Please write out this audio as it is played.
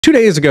2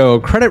 days ago,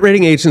 credit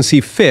rating agency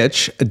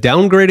Fitch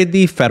downgraded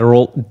the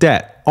federal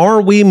debt.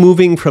 Are we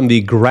moving from the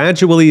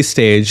gradually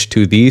stage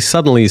to the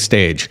suddenly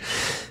stage?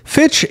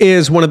 Fitch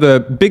is one of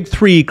the big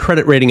three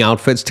credit rating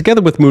outfits, together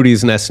with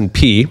Moody's and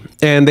S&P,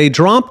 and they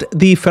dropped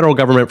the federal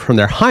government from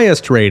their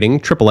highest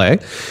rating,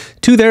 AAA,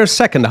 to their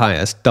second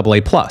highest,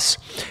 AA+.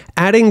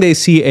 Adding they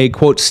see a,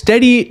 quote,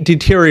 steady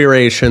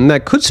deterioration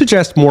that could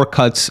suggest more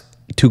cuts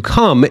to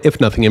come if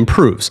nothing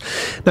improves.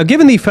 Now,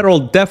 given the federal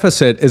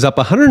deficit is up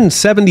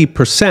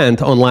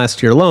 170% on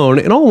last year alone,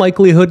 in all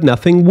likelihood,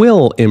 nothing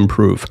will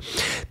improve.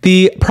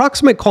 The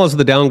proximate cause of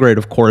the downgrade,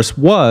 of course,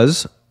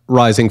 was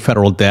rising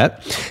federal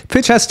debt.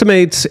 Fitch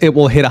estimates it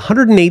will hit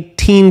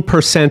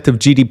 118% of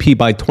GDP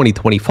by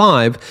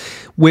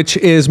 2025, which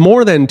is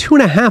more than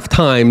 2.5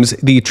 times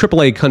the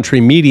AAA country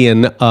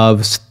median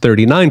of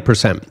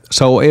 39%.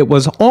 So it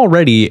was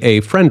already a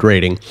friend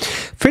rating.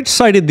 Fitch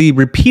cited the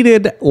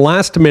repeated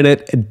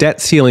last-minute debt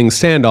ceiling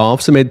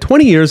standoffs amid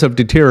 20 years of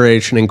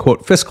deterioration in,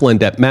 quote, fiscal and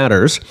debt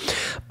matters.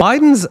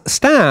 Biden's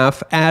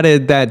staff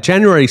added that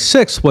January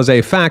 6th was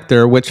a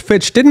factor, which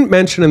Fitch didn't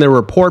mention in their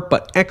report,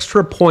 but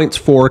extra points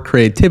for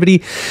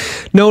creativity.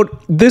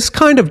 Note, this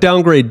kind of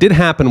downgrade did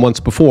happen once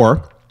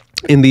before,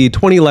 in the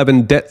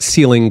 2011 debt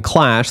ceiling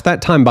clash,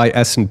 that time by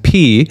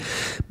S&P.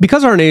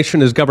 Because our nation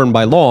is governed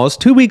by laws,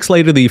 2 weeks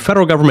later, the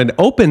federal government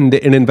opened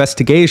an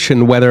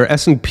investigation whether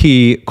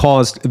S&P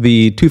caused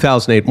the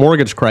 2008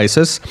 mortgage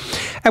crisis,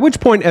 at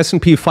which point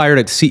S&P fired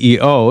its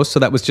CEO,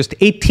 so that was just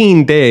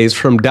 18 days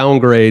from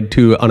downgrade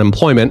to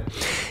unemployment.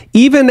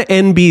 Even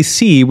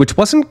NBC, which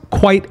wasn't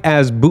quite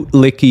as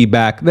bootlicky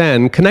back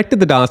then, connected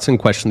the dots and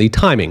questioned the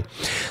timing.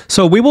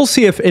 So we will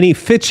see if any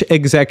Fitch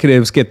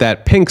executives get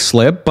that pink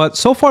slip, but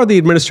so far the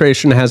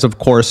administration has, of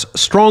course,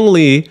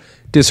 strongly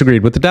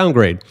disagreed with the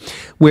downgrade,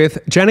 with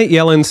Janet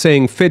Yellen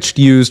saying Fitch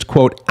used,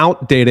 quote,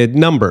 outdated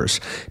numbers,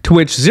 to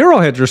which Zero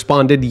Hedge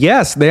responded,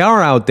 yes, they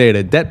are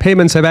outdated. Debt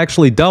payments have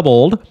actually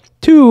doubled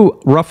to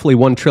roughly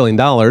 $1 trillion,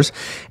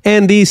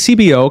 and the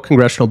CBO,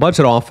 Congressional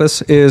Budget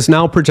Office, is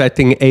now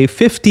projecting a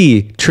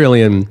 $50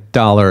 trillion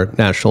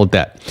national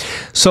debt.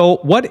 So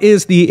what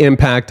is the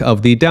impact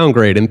of the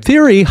downgrade? In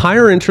theory,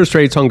 higher interest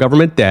rates on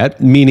government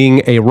debt,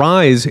 meaning a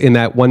rise in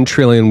that $1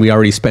 trillion we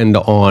already spend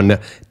on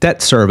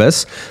debt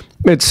service,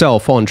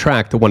 itself on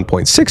track to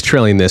 $1.6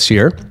 trillion this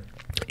year.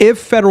 If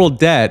federal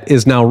debt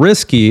is now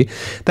risky,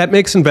 that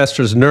makes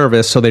investors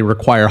nervous, so they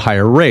require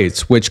higher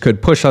rates, which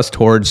could push us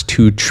towards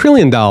 $2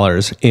 trillion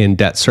in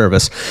debt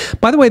service.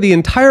 By the way, the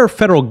entire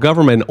federal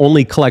government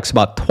only collects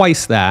about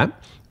twice that,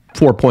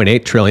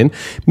 $4.8 trillion,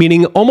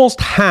 meaning almost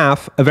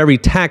half of every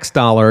tax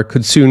dollar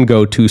could soon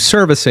go to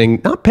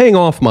servicing, not paying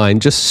off mine,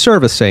 just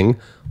servicing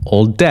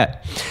old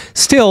debt.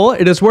 Still,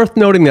 it is worth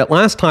noting that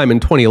last time in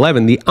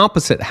 2011, the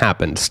opposite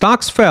happened.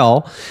 Stocks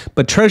fell,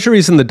 but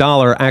treasuries and the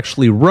dollar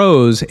actually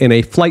rose in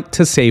a flight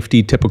to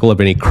safety typical of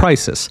any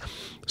crisis.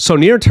 So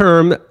near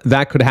term,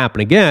 that could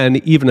happen again,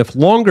 even if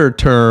longer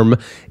term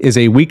is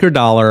a weaker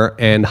dollar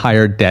and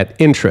higher debt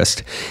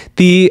interest.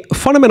 The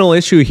fundamental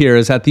issue here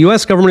is that the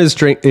U.S. government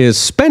is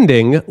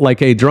spending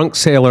like a drunk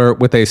sailor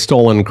with a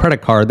stolen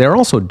credit card. They're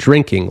also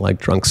drinking like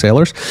drunk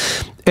sailors.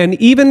 And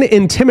even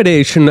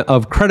intimidation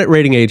of credit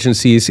rating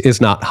agencies is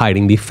not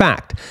hiding the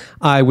fact.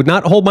 I would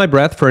not hold my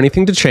breath for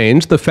anything to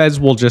change. The feds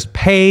will just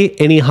pay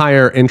any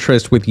higher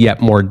interest with yet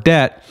more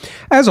debt.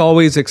 As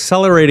always,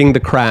 accelerating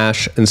the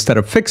crash instead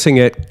of fixing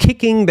it,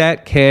 kicking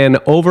that can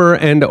over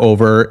and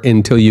over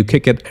until you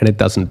kick it and it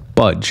doesn't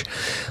budge.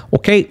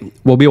 Okay,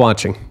 we'll be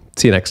watching.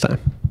 See you next time.